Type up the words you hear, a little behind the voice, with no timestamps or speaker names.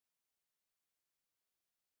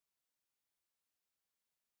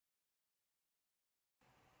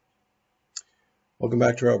Welcome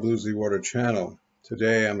back to our Blue Z Water channel.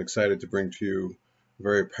 Today I'm excited to bring to you a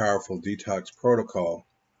very powerful detox protocol.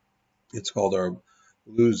 It's called our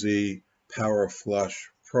Blue Z Power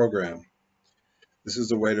Flush program. This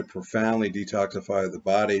is a way to profoundly detoxify the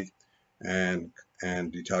body and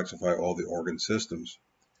detoxify all the organ systems.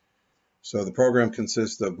 So the program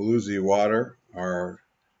consists of Blue Z Water, our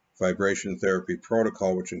vibration therapy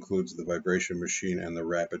protocol, which includes the vibration machine and the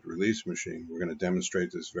rapid release machine. We're going to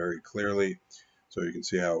demonstrate this very clearly so you can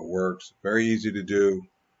see how it works. Very easy to do,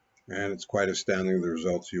 and it's quite astounding the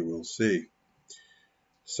results you will see.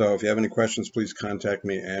 So if you have any questions, please contact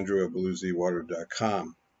me, Andrew at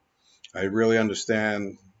bluezwater.com. I really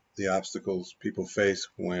understand the obstacles people face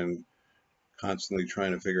when constantly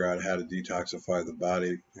trying to figure out how to detoxify the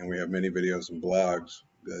body, and we have many videos and blogs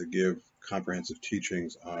that give comprehensive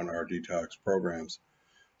teachings on our detox programs.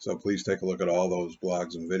 So please take a look at all those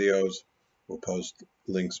blogs and videos. We'll post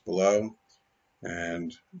links below,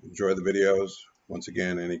 and enjoy the videos. Once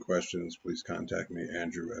again, any questions, please contact me,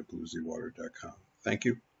 Andrew at bluezwater.com. Thank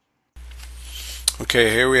you. Okay,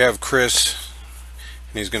 here we have Chris,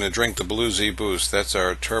 and he's going to drink the Blue Z Boost. That's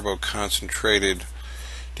our turbo concentrated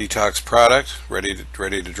detox product, ready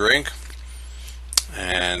to drink.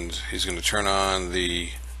 And he's going to turn on the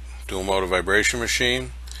dual motor vibration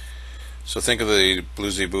machine. So think of the Blue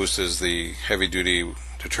Z Boost as the heavy duty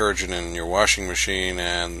detergent in your washing machine,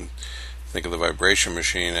 and think of the vibration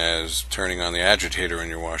machine as turning on the agitator in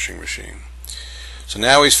your washing machine. So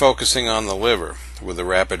now he's focusing on the liver with the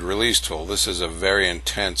rapid release tool. This is a very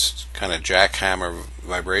intense kind of jackhammer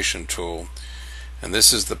vibration tool, and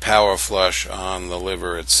this is the power flush on the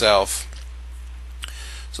liver itself.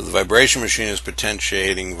 So the vibration machine is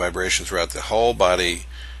potentiating vibration throughout the whole body,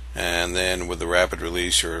 and then with the rapid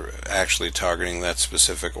release you're actually targeting that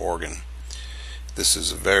specific organ. This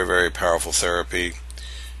is a very, very powerful therapy.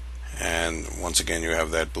 And once again, you have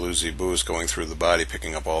that Blue Z Boost going through the body,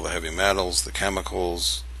 picking up all the heavy metals, the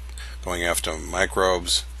chemicals, going after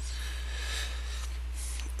microbes.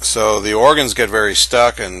 So the organs get very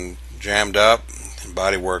stuck and jammed up.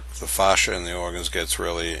 Body work, the fascia in the organs gets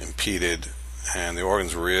really impeded, and the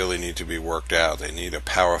organs really need to be worked out. They need a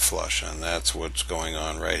power flush, and that's what's going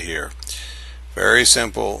on right here. Very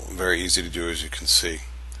simple, very easy to do, as you can see,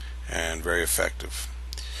 and very effective.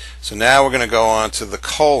 So now we're going to go on to the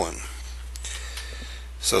colon.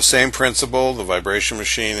 So same principle, the vibration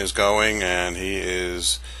machine is going, and he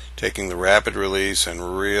is taking the rapid release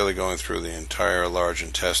and really going through the entire large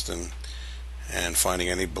intestine and finding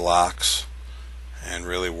any blocks and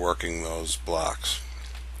really working those blocks.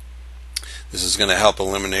 This is going to help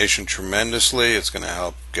elimination tremendously. It's going to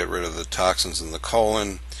help get rid of the toxins in the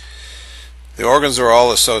colon. The organs are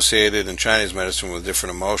all associated in Chinese medicine with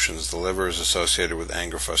different emotions. The liver is associated with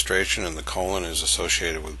anger, frustration, and the colon is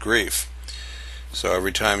associated with grief. So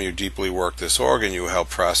every time you deeply work this organ, you help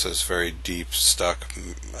process very deep, stuck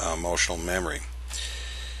emotional memory.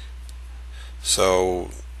 So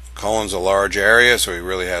colon's a large area, so he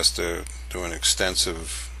really has to do an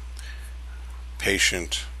extensive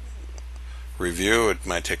patient review. It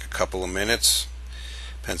might take a couple of minutes.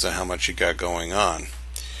 Depends on how much you got going on.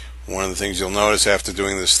 One of the things you'll notice after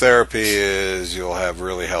doing this therapy is you'll have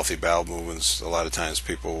really healthy bowel movements. A lot of times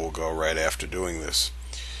people will go right after doing this.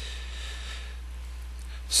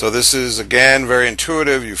 So this is, again, very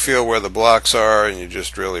intuitive. You feel where the blocks are, and you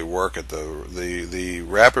just really work at the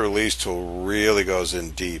rapid release tool really goes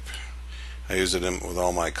in deep. I use it with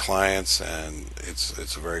all my clients, and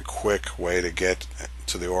it's a very quick way to get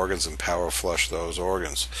to the organs and power flush those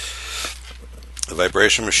organs. The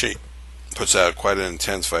vibration machine puts out quite an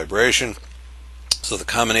intense vibration. So the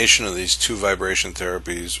combination of these two vibration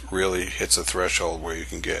therapies really hits a threshold where you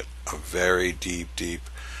can get a very deep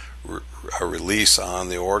release on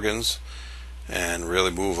the organs and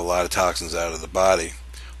really move a lot of toxins out of the body.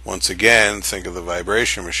 Once again, think of the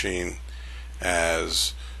vibration machine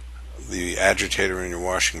as the agitator in your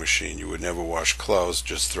washing machine. You would never wash clothes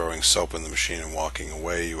just throwing soap in the machine and walking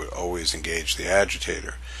away. You would always engage the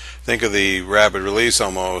agitator. Think of the rapid release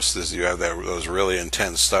almost as you have those really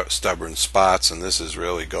intense stubborn spots, and this is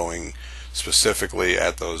really going specifically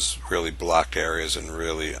at those really blocked areas and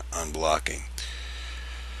really unblocking.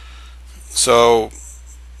 So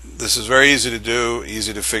this is very easy to do,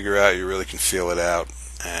 easy to figure out. You really can feel it out,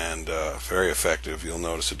 and very effective. You'll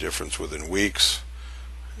notice a difference within weeks,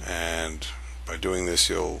 and by doing this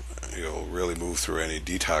you'll really move through any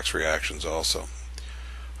detox reactions also.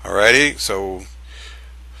 Alrighty, so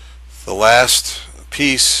the last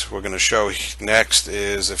piece we're going to show next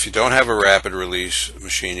is, if you don't have a rapid release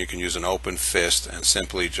machine, you can use an open fist and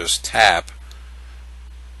simply just tap.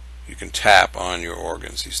 You can tap on your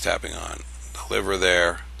organs. He's tapping on the liver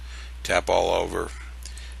there, tap all over,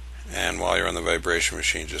 and while you're on the vibration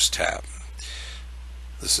machine, just tap.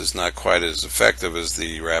 This is not quite as effective as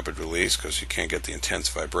the rapid release because you can't get the intense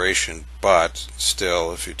vibration, but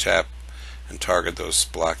still, if you tap and target those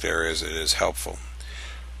blocked areas, it is helpful.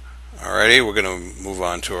 Alrighty, we're going to move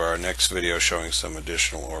on to our next video showing some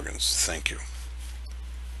additional organs. Thank you.